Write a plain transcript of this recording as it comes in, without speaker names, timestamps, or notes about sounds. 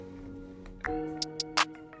Welcome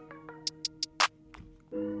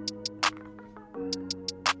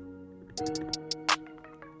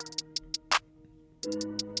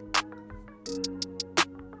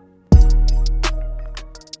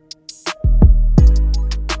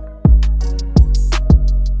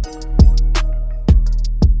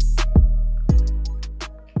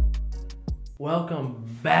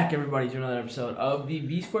back, everybody, to another episode of the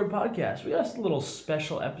V Squared Podcast. We got a little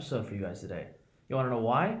special episode for you guys today. You want to know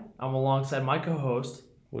why? I'm alongside my co-host.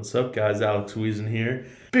 What's up, guys? Alex Wiesen here.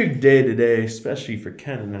 Big day today, especially for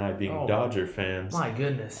Ken and I being Dodger fans. My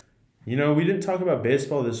goodness. You know, we didn't talk about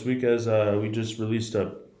baseball this week as we just released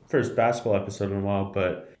a first basketball episode in a while,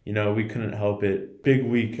 but, you know, we couldn't help it. Big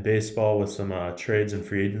week baseball with some trades and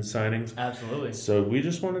free agent signings. Absolutely. So we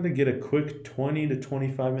just wanted to get a quick 20 to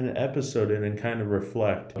 25 minute episode in and kind of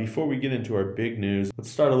reflect. Before we get into our big news,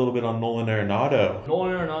 let's start a little bit on Nolan Arenado.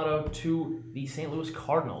 Nolan Arenado to the St. Louis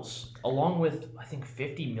Cardinals, along with, I think,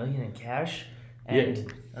 $50 million in cash.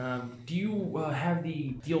 And do you have the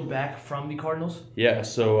deal back from the Cardinals? Yeah,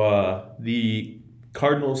 so the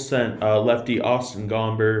Cardinals sent lefty Austin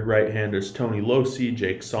Gomber, right-handers Tony Losi,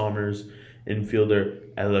 Jake Sommers,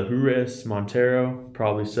 infielder Elehuris Montero,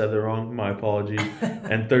 probably said that wrong, my apologies,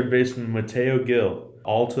 and third baseman Mateo Gil,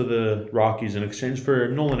 all to the Rockies in exchange for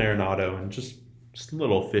Nolan Arenado and just a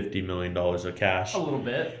little $50 million of cash. A little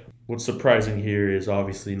bit. What's surprising here is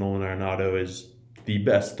obviously Nolan Arenado is the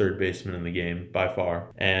best third baseman in the game by far,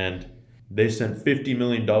 and they sent $50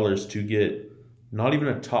 million to get not even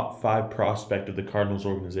a top 5 prospect of the Cardinals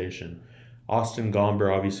organization. Austin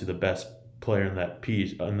Gomber, obviously the best player in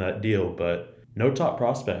that deal, but no top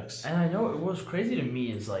prospects. And I know what was crazy to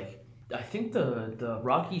me is, like, I think the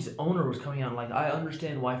Rockies owner was coming out like, I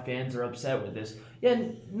understand why fans are upset with this. Yeah,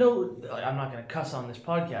 no, I'm not going to cuss on this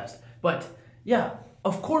podcast, but yeah,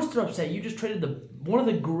 of course they're upset. You just traded one of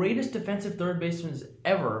the greatest defensive third basemen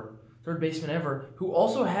ever, who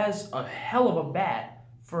also has a hell of a bat,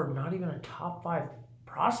 for not even a top 5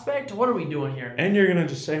 prospect? What are we doing here? And you're going to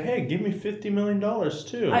just say, hey, give me $50 million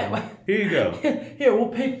too. Here you go. Here, we'll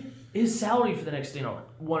pay his salary for the next,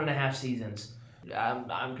 1.5 seasons.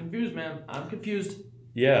 I'm confused, man. I'm confused.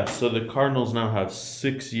 Yeah, so the Cardinals now have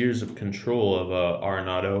 6 years of control of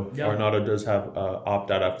Arenado. Yep. Arenado does have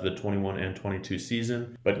opt-out after the 21 and 22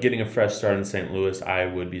 season, but getting a fresh start in St. Louis, I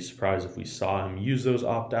would be surprised if we saw him use those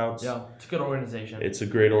opt-outs. Yeah, it's a good organization. It's a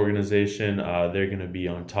great organization. They're going to be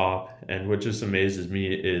on top, and what just amazes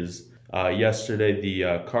me is yesterday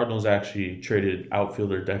the Cardinals actually traded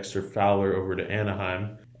outfielder Dexter Fowler over to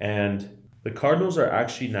Anaheim, and the Cardinals are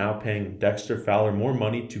actually now paying Dexter Fowler more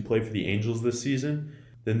money to play for the Angels this season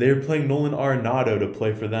than they're playing Nolan Arenado to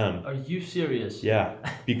play for them. Are you serious? Yeah,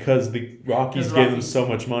 because the Rockies gave them so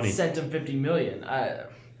much money. Sent them $50 million.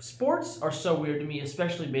 Sports are so weird to me,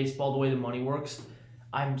 especially baseball, the way the money works.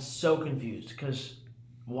 I'm so confused because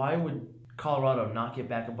why would Colorado not get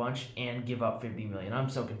back a bunch and give up $50 million? I'm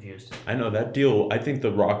so confused. I know that deal. I think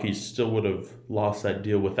the Rockies still would have lost that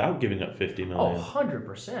deal without giving up $50 million. Oh,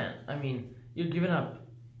 100%. I mean, you're giving up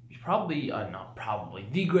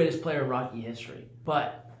the greatest player in Rocky history.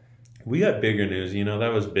 But we got bigger news.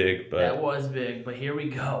 That was big. But that was big. But here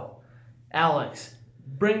we go. Alex,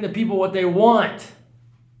 bring the people what they want.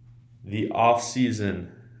 The off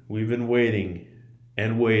season. We've been waiting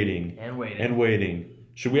and waiting and waiting and waiting.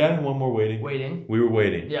 Should we add in one more waiting? Waiting. We were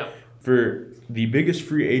waiting. Yeah. For the biggest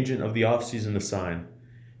free agent of the offseason to sign.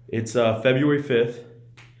 It's February 5th,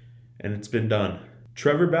 and it's been done.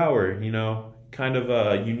 Trevor Bauer, kind of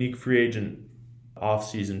a unique free agent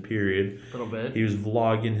offseason period. A little bit. He was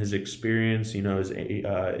vlogging his experience.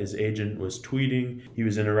 His agent was tweeting. He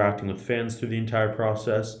was interacting with fans through the entire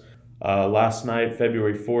process. Last night,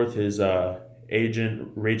 February 4th, his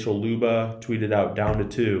agent, Rachel Luba, tweeted out down to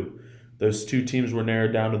 2. Those 2 teams were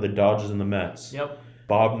narrowed down to the Dodgers and the Mets. Yep.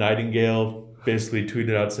 Bob Nightingale basically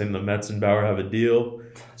tweeted out saying the Mets and Bauer have a deal.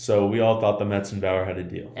 So we all thought the Mets and Bauer had a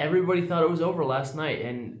deal. Everybody thought it was over last night,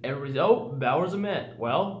 and everybody's, Bauer's a Met.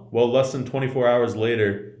 Well, less than 24 hours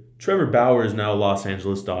later, Trevor Bauer is now a Los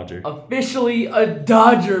Angeles Dodger. Officially a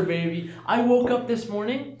Dodger, baby. I woke up this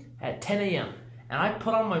morning at 10 a.m., and I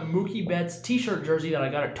put on my Mookie Betts t-shirt jersey that I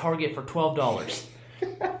got at Target for $12.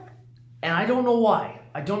 And I don't know why.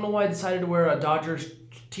 I don't know why I decided to wear a Dodgers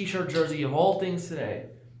t-shirt jersey of all things today,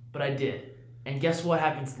 but I did. And guess what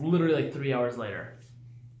happens literally like 3 hours later?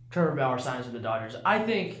 Trevor Bauer signs with the Dodgers. I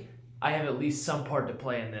think I have at least some part to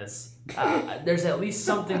play in this. There's at least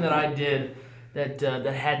something that I did that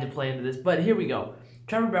had to play into this. But here we go.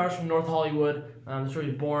 Trevor Bauer's from North Hollywood. That's where he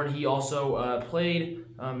was born. He also played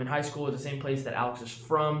in high school at the same place that Alex is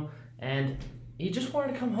from. And he just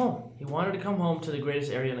wanted to come home. He wanted to come home to the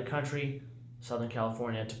greatest area in the country, Southern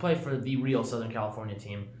California to play for the real Southern California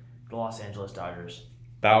team, the Los Angeles Dodgers.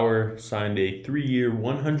 Bauer signed a 3-year,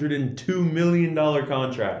 $102 million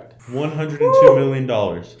contract. $102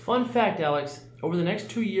 million. Fun fact, Alex, over the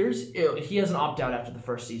next 2 years, he has an opt-out after the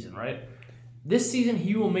first season, right? This season,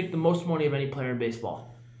 he will make the most money of any player in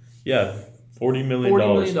baseball. Yeah, $40 million.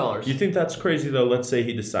 $40 million. You think that's crazy, though? Let's say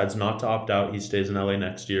he decides not to opt out. He stays in LA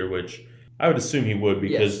next year, which I would assume he would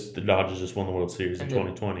because the Dodgers just won the World Series in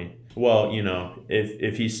 2020. Well,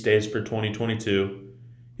 if he stays for 2022,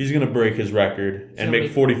 he's going to break his record and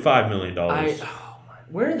make $45 million.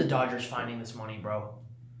 Where are the Dodgers finding this money, bro?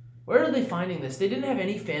 Where are they finding this? They didn't have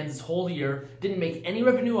any fans this whole year. Didn't make any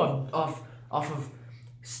revenue off of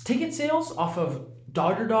ticket sales, off of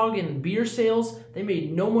Dodger Dog and beer sales. They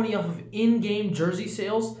made no money off of in-game jersey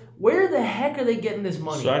sales. Where the heck are they getting this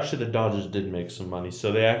money? So actually, the Dodgers did make some money.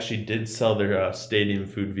 So they actually did sell their stadium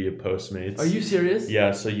food via Postmates. Are you serious?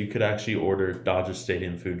 Yeah, so you could actually order Dodger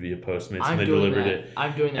stadium food via Postmates, and they delivered it.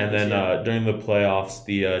 I'm doing that. And then during the playoffs,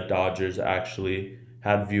 the Dodgers actually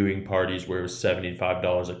had viewing parties where it was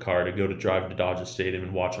 $75 a car to drive to Dodger Stadium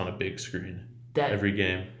and watch on a big screen every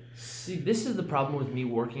game. See, this is the problem with me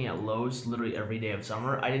working at Lowe's literally every day of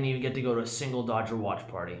summer. I didn't even get to go to a single Dodger watch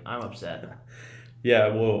party. I'm upset. Yeah,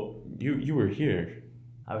 well, you were here.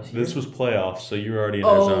 I was here. This was playoffs, so you were already in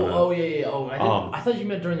Arizona. Oh, yeah. Oh, I thought you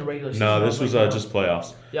meant during the regular season. No, this was just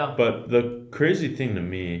playoffs. Yeah. But the crazy thing to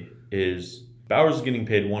me is Bauer's getting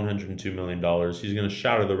paid $102 million. He's going to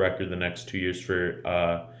shatter the record the next 2 years for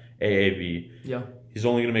AAV. Yeah. He's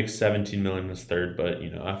only going to make $17 million this third, but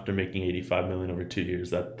after making $85 million over 2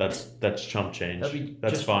 years, that's chump change.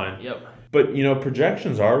 That's fine. Yep. But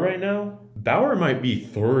projections are right now, Bauer might be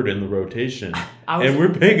third in the rotation, and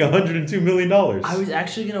we're paying $102 million. I was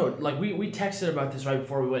actually we texted about this right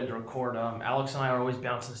before we went to record. Alex and I are always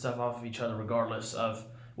bouncing stuff off of each other regardless of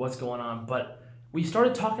what's going on, but we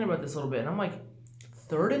started talking about this a little bit, and I'm like,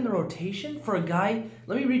 third in the rotation for a guy?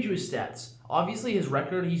 Let me read you his stats. Obviously, his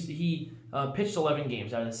record, he pitched 11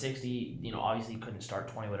 games out of the 60. Obviously, he couldn't start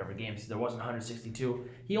 20 whatever games. There wasn't 162.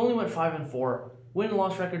 He only went 5-4. Win and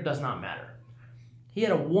loss record does not matter. He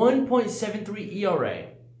had a 1.73 ERA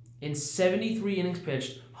in 73 innings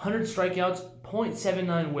pitched, 100 strikeouts,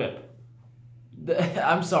 .79 WHIP.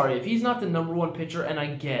 I'm sorry, if he's not the number one pitcher, and I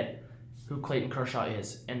get who Clayton Kershaw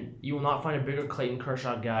is, and you will not find a bigger Clayton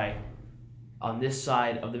Kershaw guy on this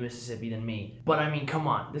side of the Mississippi than me. But I mean, come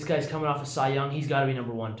on. This guy's coming off of Cy Young. He's got to be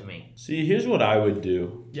number one to me. See, here's what I would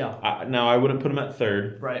do. Yeah. Now, I wouldn't put him at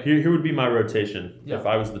third. Right. Here would be my rotation if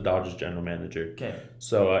I was the Dodgers general manager. Okay.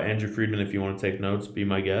 So, Andrew Friedman, if you want to take notes, be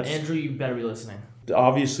my guest. Andrew, you better be listening.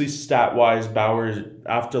 Obviously, stat-wise, Bauer,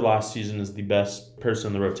 after last season, is the best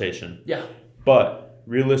person in the rotation. Yeah. But,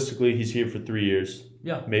 realistically, he's here for 3 years.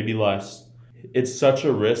 Yeah. Maybe less. It's such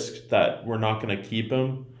a risk that we're not going to keep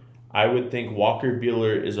him. I would think Walker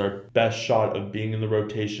Buehler is our best shot of being in the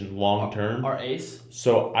rotation long term. Our ace.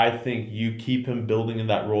 So I think you keep him building in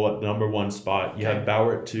that role at the number one spot. You have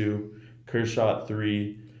Bauer at 2, Kershaw at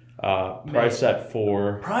 3, Price at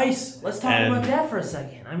 4. Price. Let's talk about that for a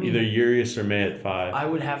second. I mean, either Urias or May at 5. I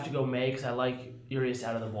would have to go May because I like Urias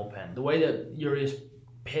out of the bullpen. The way that Urias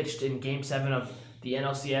pitched in Game 7 of the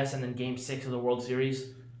NLCS and then Game 6 of the World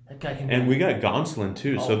Series. And we got Gonsolin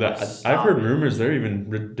too, so that I've heard rumors they're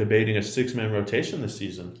even debating a 6-man rotation this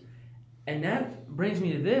season. And that brings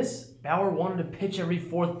me to this: Bauer wanted to pitch every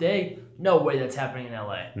 4th day. No way that's happening in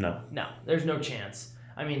LA. No, there's no chance.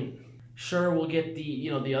 I mean, sure, we'll get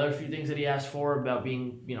the other few things that he asked for about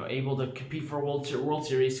being able to compete for a World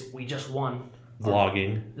Series. We just won.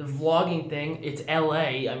 Vlogging. The vlogging thing. It's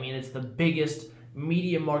LA. I mean, it's the biggest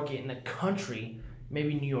media market in the country.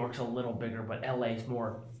 Maybe New York's a little bigger, but LA's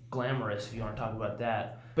more glamorous if you want to talk about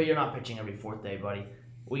that. But you're not pitching every 4th day, buddy.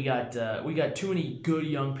 We got too many good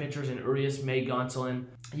young pitchers in Urias, May, Gonsolin.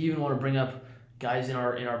 You even want to bring up guys in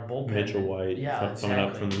our bullpen. Mitchell White, coming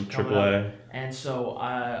up from AAA. And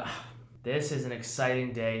so this is an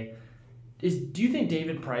exciting day. Do you think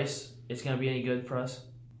David Price is going to be any good for us?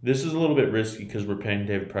 This is a little bit risky because we're paying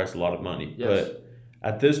David Price a lot of money. Yes. But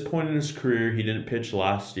at this point in his career, he didn't pitch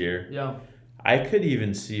last year. Yeah. I could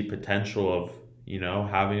even see potential of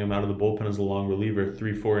having him out of the bullpen as a long reliever,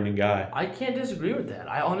 3-4 inning guy. I can't disagree with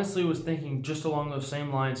that. I honestly was thinking just along those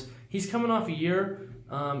same lines. He's coming off a year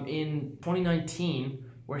in 2019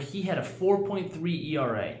 where he had a 4.3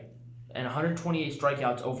 ERA and 128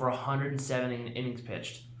 strikeouts over 107 innings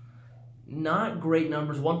pitched. Not great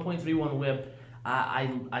numbers, 1.31 WHIP. I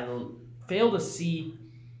fail to see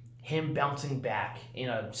him bouncing back in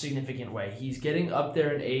a significant way. He's getting up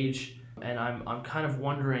there in age. And I'm kind of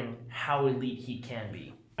wondering how elite he can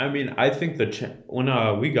be. I mean, I think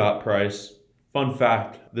when we got Price, Fun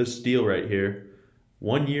fact, this deal right here,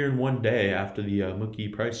 1 year and 1 day after the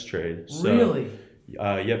Mookie Price trade. So, Really?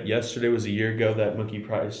 Yep, yesterday was a year ago that Mookie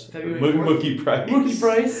Price. February 4th? Mookie Price. Mookie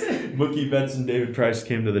Price? Mookie Betts and David Price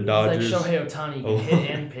came to the It's Dodgers. like Shohei Ohtani can hit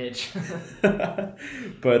and pitch.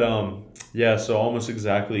 But, yeah, so almost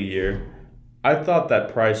exactly a year. I thought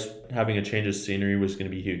that Price having a change of scenery was going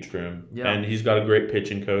to be huge for him. Yeah. And he's got a great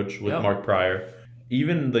pitching coach with Yep. Mark Pryor.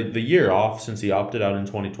 Even the year off, since he opted out in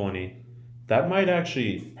 2020, that might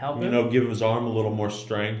actually Help him? give his arm a little more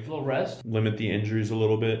strength, A little rest? limit the injuries a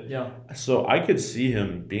little bit. Yeah. So I could see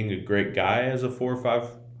him being a great guy as a 4 or 5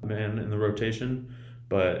 man in the rotation,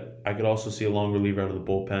 but I could also see a long reliever out of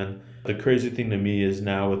the bullpen. The crazy thing to me is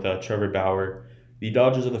now with Trevor Bauer, the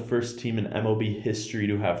Dodgers are the first team in MLB history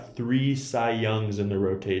to have 3 Cy Youngs in the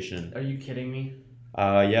rotation. Are you kidding me?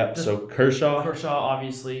 Yep. So Kershaw,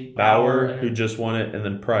 Obviously. Bauer, and who then just won it, and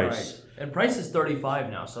then Price. Price. And Price is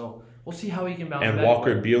 35 now, so we'll see how he can bounce And back.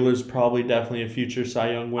 Walker Buehler's probably definitely a future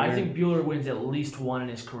Cy Young winner. I think Buehler wins at least one in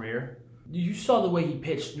his career. You saw the way he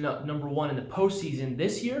pitched number one in the postseason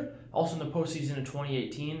this year, also in the postseason in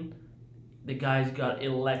 2018. The guy's got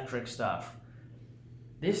electric stuff.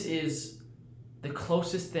 This is the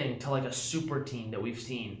closest thing to like a super team that we've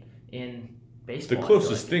seen in baseball. the I feel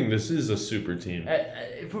closest like. thing. This is a super team.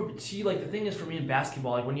 The thing is for me in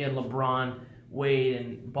basketball, like when you had LeBron, Wade,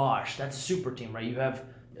 and Bosh, that's a super team, right? You have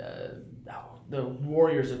the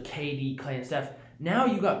Warriors of KD, Clay, and Steph. Now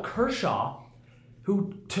you got Kershaw,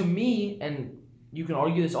 who to me, and you can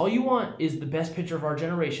argue this all you want, is the best pitcher of our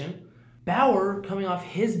generation. Bauer coming off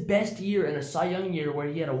his best year in a Cy Young year where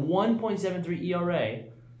he had a 1.73 ERA.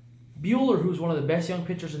 Buehler, who's one of the best young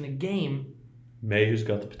pitchers in the game. May, who's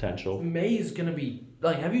got the potential. May is going to be,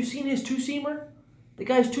 like, have you seen his two-seamer? The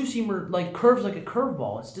guy's two-seamer, like, curves like a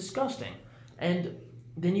curveball. It's disgusting. And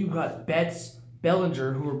then you got Betts,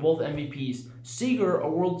 Bellinger, who are both MVPs. Seager, a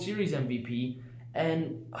World Series MVP.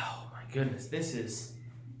 And, oh my goodness, this is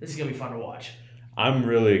going to be fun to watch. I'm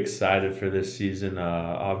really excited for this season.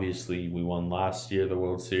 Obviously, we won last year, the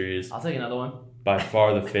World Series. I'll take another one. By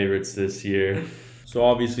far the favorites this year. So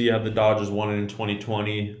obviously you have the Dodgers won it in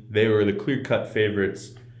 2020. They were the clear-cut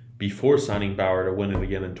favorites before signing Bauer to win it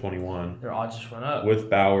again in 21. Their odds just went up. With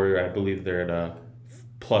Bauer, I believe they're at a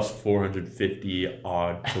plus 450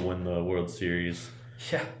 odd to win the World Series.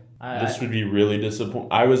 Yeah. This would be really disappointing.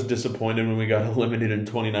 I was disappointed when we got eliminated in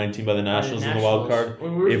 2019 by the Nationals in the wild card.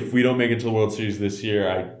 If we don't make it to the World Series this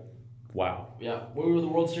year, wow. Yeah, we were the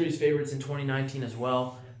World Series favorites in 2019 as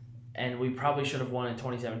well. And we probably should have won in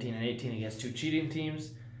 2017 and 18 against 2 cheating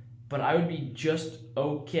teams. But I would be just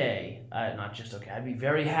okay. Not just okay. I'd be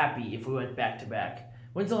very happy if we went back-to-back.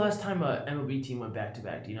 When's the last time a MLB team went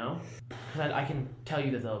back-to-back? Do you know? Because I can tell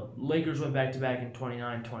you that the Lakers went back-to-back in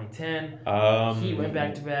 2009, 2010. Heat went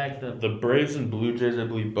back-to-back. The Braves and Blue Jays, I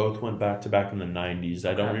believe, both went back-to-back in the 90s.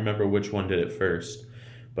 I don't remember which one did it first.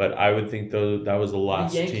 But I would think that was the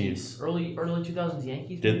last the Yankees, team. Early 2000s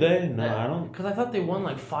Yankees. Did maybe? they? No, I don't. Because I thought they won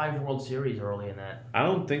like 5 World Series early in that. I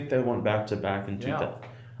don't think they went back to back in 2000. Yeah.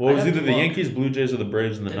 Well, it was I'd have either to the look. Yankees, Blue Jays, or the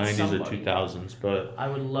Braves in the It's 90s somebody. or 2000s, but I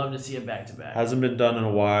would love to see a back-to-back. hasn't been done in a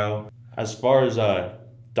while. As far as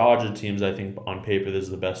Dodger teams, I think on paper this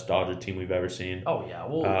is the best Dodger team we've ever seen. Oh yeah.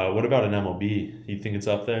 Well, What about an MLB? You think it's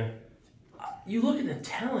up there? you look at the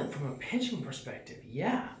talent from a pitching perspective.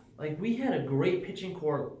 Yeah. Like, we had a great pitching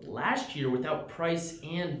core last year without Price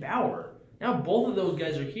and Bauer. Now both of those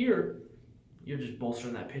guys are here. You're just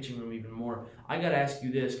bolstering that pitching room even more. I got to ask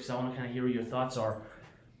you this because I want to kind of hear what your thoughts are.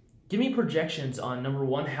 Give me projections on, number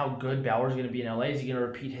one, how good Bauer's going to be in LA. Is he going to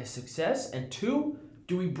repeat his success? And 2,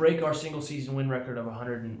 do we break our single-season win record of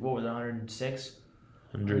 106?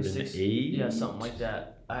 108? Yeah, something like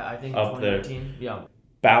that. I think Up there. 2019. Yeah.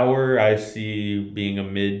 Bauer, I see being a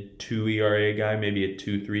mid-2 ERA guy, maybe a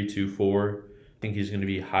 2.3, 2.4. I think he's going to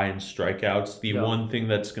be high in strikeouts. The one thing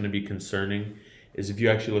that's going to be concerning is if you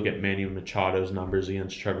actually look at Manny Machado's numbers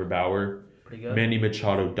against Trevor Bauer. Pretty good. Manny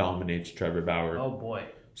Machado dominates Trevor Bauer. Oh, boy.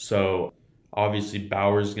 So, obviously,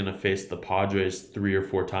 Bauer's going to face the Padres 3 or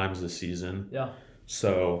 4 times this season. Yeah.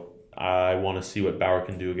 So, I want to see what Bauer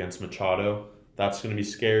can do against Machado. That's going to be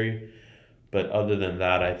scary. But other than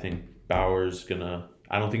that, I think Bauer's going to...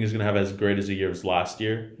 I don't think he's going to have as great as a year as last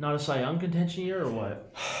year. Not a Cy Young contention year or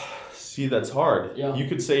what? See, that's hard. Yeah. You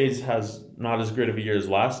could say he has not as great of a year as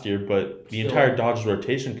last year, but the Still. entire Dodgers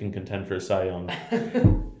rotation can contend for a Cy Young.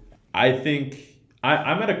 I think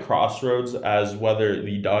I'm at a crossroads as whether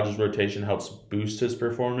the Dodgers rotation helps boost his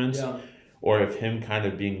performance or if him kind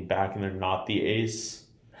of being back and they're not the ace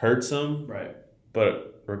hurts him. Right.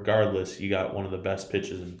 But regardless, you got one of the best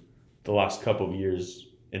pitches in the last couple of years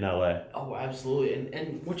in LA. Oh, absolutely.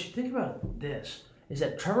 And what you think about this is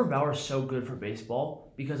that Trevor Bauer is so good for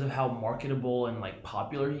baseball because of how marketable and like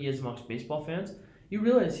popular he is amongst baseball fans. You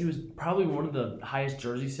realize he was probably one of the highest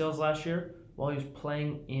jersey sales last year while he was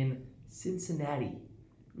playing in Cincinnati.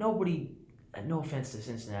 Nobody, no offense to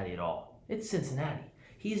Cincinnati at all, it's Cincinnati.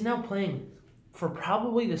 He's now playing for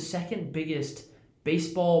probably the second biggest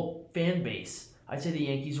baseball fan base. I'd say the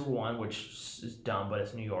Yankees are one, which is dumb, but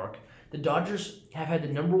it's New York. The Dodgers have had the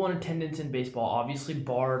number one attendance in baseball, obviously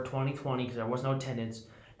bar 2020 because there was no attendance.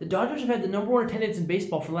 The Dodgers have had the number one attendance in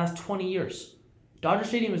baseball for the last 20 years. Dodger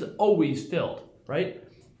Stadium is always filled, right?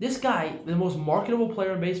 This guy, the most marketable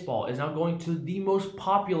player in baseball, is now going to the most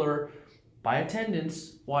popular, by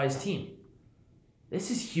attendance-wise, team.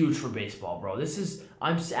 This is huge for baseball, bro.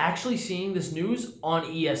 I'm actually seeing this news on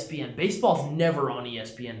ESPN. Baseball's never on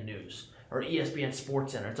ESPN News or ESPN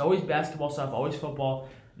Sports Center. It's always basketball stuff, always football.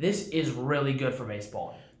 This is really good for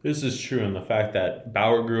baseball. This is true, and the fact that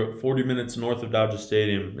Bauer grew up 40 minutes north of Dodger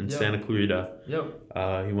Stadium in Santa Clarita.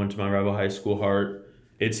 Yep. He went to my rival high school, Hart.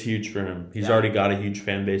 It's huge for him. He's already got a huge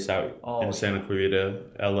fan base out in Santa Clarita,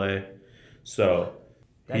 LA. So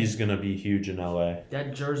he's gonna be huge in LA.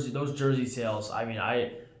 Those jersey sales. I mean,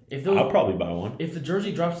 I'll probably buy one. If the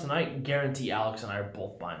jersey drops tonight, guarantee Alex and I are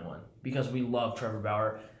both buying one because we love Trevor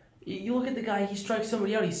Bauer. You look at the guy, he strikes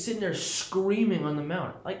somebody out, he's sitting there screaming on the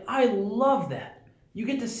mound. Like, I love that. You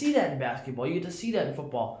get to see that in basketball. You get to see that in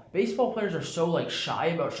football. Baseball players are so, like, shy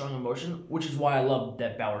about showing emotion, which is why I love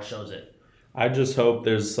that Bauer shows it. I just hope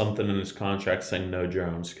there's something in his contract saying no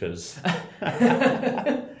drones, because...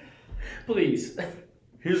 Please.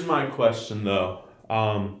 Here's my question, though.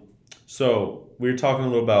 So, we were talking a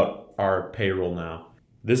little about our payroll now.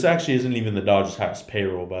 This actually isn't even the Dodgers' highest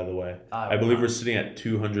payroll, by the way. I believe we're sitting at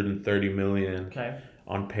 $230 million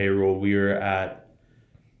on payroll. We were at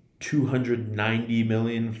 $290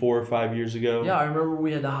 million 4 or 5 years ago. Yeah, I remember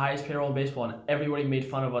we had the highest payroll in baseball, and everybody made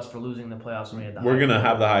fun of us for losing the playoffs when we had the We're going to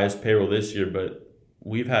have the highest payroll this year, but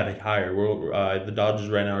we've had it higher. The Dodgers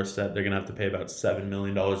right now are set. They're going to have to pay about $7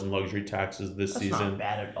 million in luxury taxes this season. That's not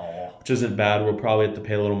bad at all. Which isn't bad. We'll probably have to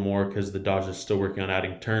pay a little more because the Dodgers are still working on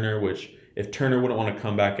adding Turner, which... If Turner wouldn't want to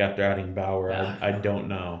come back after adding Bauer, I don't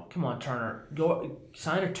know. Come on, Turner. Go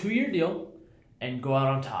sign a 2-year deal and go out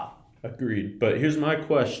on top. Agreed. But here's my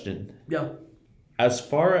question. Yeah. As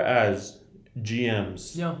far as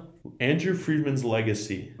GMs, yeah, Andrew Friedman's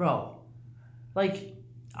legacy. Bro, like,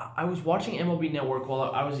 I was watching MLB Network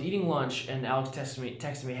while I was eating lunch, and Alex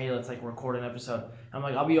texted me, hey, let's like record an episode. I'm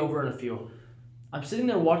like, I'll be over in a few. I'm sitting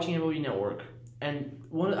there watching MLB Network. And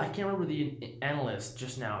I can't remember the analyst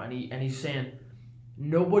just now, and he's saying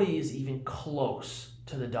nobody is even close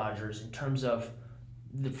to the Dodgers in terms of,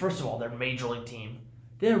 first of all, their major league team,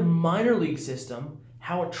 their minor league system,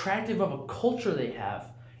 how attractive of a culture they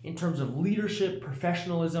have in terms of leadership,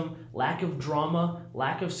 professionalism, lack of drama,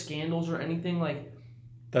 lack of scandals or anything like.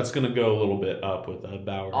 That's going to go a little bit up with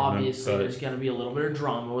Bauer. Obviously, there's going to be a little bit of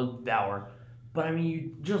drama with Bauer. But, I mean,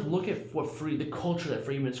 you just look at the culture that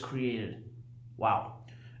Friedman's created. Wow.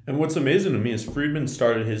 And what's amazing to me is Friedman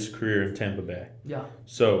started his career in Tampa Bay. Yeah.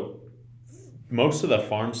 So most of the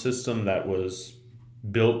farm system that was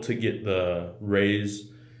built to get the Rays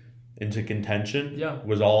into contention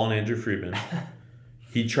was all on Andrew Friedman.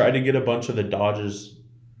 He tried to get a bunch of the Dodgers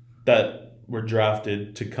that were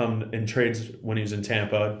drafted to come in trades when he was in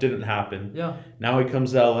Tampa. It didn't happen. Yeah. Now he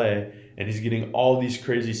comes to LA and he's getting all these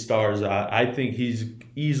crazy stars. I think he's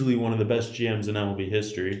easily one of the best GMs in MLB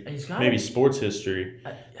history, maybe sports history.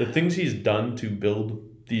 The things he's done to build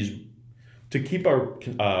to keep our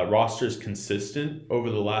rosters consistent over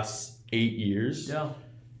the last 8 years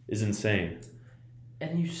is insane.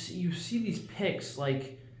 And you see these picks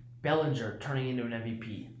like Bellinger turning into an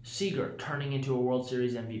MVP, Seager turning into a World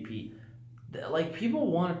Series MVP. Like,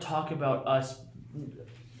 people want to talk about us,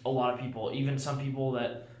 a lot of people, even some people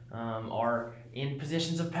that are in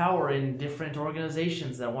positions of power in different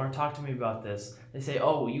organizations that want to talk to me about this. They say,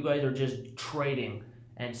 oh, you guys are just trading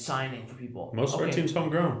and signing for people. Most of our team's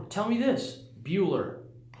homegrown. Tell me this. Bueller,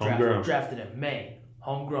 drafted him. May,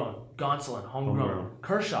 homegrown. Gonsolin, homegrown.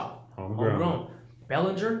 Kershaw, homegrown.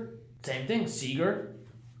 Bellinger, same thing. Seager,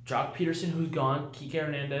 Jock Peterson, who's gone. Kike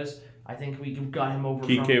Hernandez, I think we got him over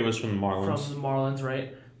was from the Marlins. From the Marlins,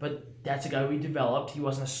 right? But that's a guy we developed. He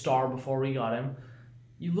wasn't a star before we got him.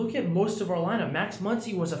 You look at most of our lineup. Max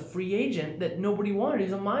Muncy was a free agent that nobody wanted.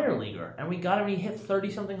 He's a minor leaguer, and we got him. And he hit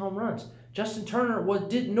 30-something home runs. Justin Turner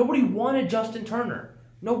nobody wanted Justin Turner.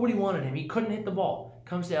 Nobody wanted him. He couldn't hit the ball.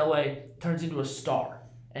 Comes to LA, turns into a star,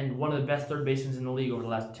 and one of the best third basemen in the league over the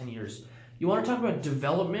last 10 years. You want to talk about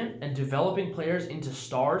development and developing players into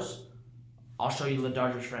stars? I'll show you the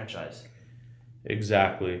Dodgers franchise.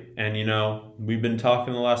 Exactly. And, we've been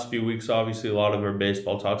talking the last few weeks. Obviously, a lot of our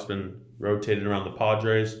baseball talk's been rotated around the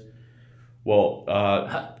Padres. Well,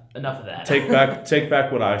 enough of that. take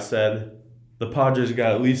back what I said. The Padres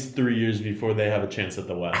got at least 3 years before they have a chance at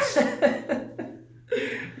the West.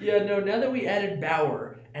 Yeah, no, now that we added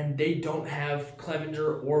Bauer, and they don't have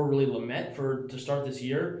Clevenger or really Lamet to start this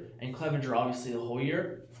year, and Clevenger obviously the whole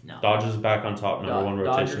year, no. Dodgers back on top, number one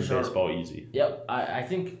rotation Dodgers baseball, easy. Yep, I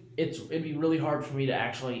think it'd be really hard for me to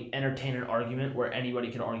actually entertain an argument where anybody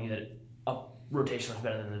can argue that a rotation was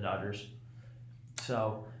better than the Dodgers.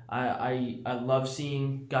 So I love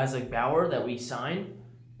seeing guys like Bauer that we sign,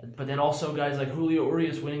 but then also guys like Julio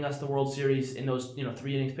Urias winning us the World Series in those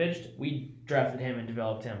 3 innings pitched. We drafted him and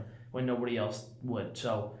developed him when nobody else would.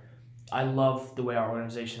 So I love the way our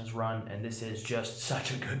organization is run, and this is just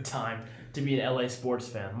such a good time to be an LA sports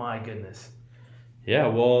fan. My goodness. Yeah,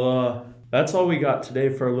 well, that's all we got today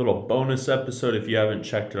for a little bonus episode. If you haven't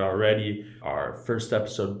checked it already, our first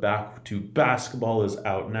episode back to basketball is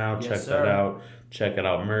out now. Yes, Check sir. that out. Check it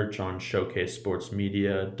out merch on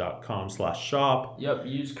showcasesportsmedia.com/shop. Yep,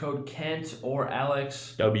 use code Kent or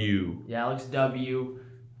Alex. W. Yeah, Alex W.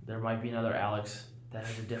 There might be another Alex that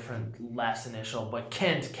has a different last initial, but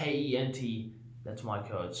Kent, Kent, that's my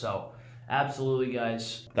code. So, absolutely,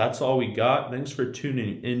 guys. That's all we got. Thanks for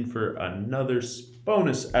tuning in for another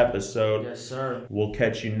bonus episode. Yes, sir. We'll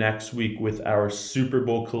catch you next week with our Super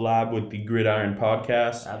Bowl collab with the Gridiron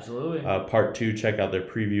Podcast. Absolutely. Part 2, check out their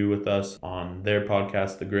preview with us on their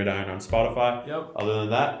podcast, The Gridiron, on Spotify. Yep. Other than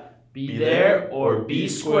that, Be there or be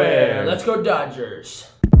square. Let's go Dodgers.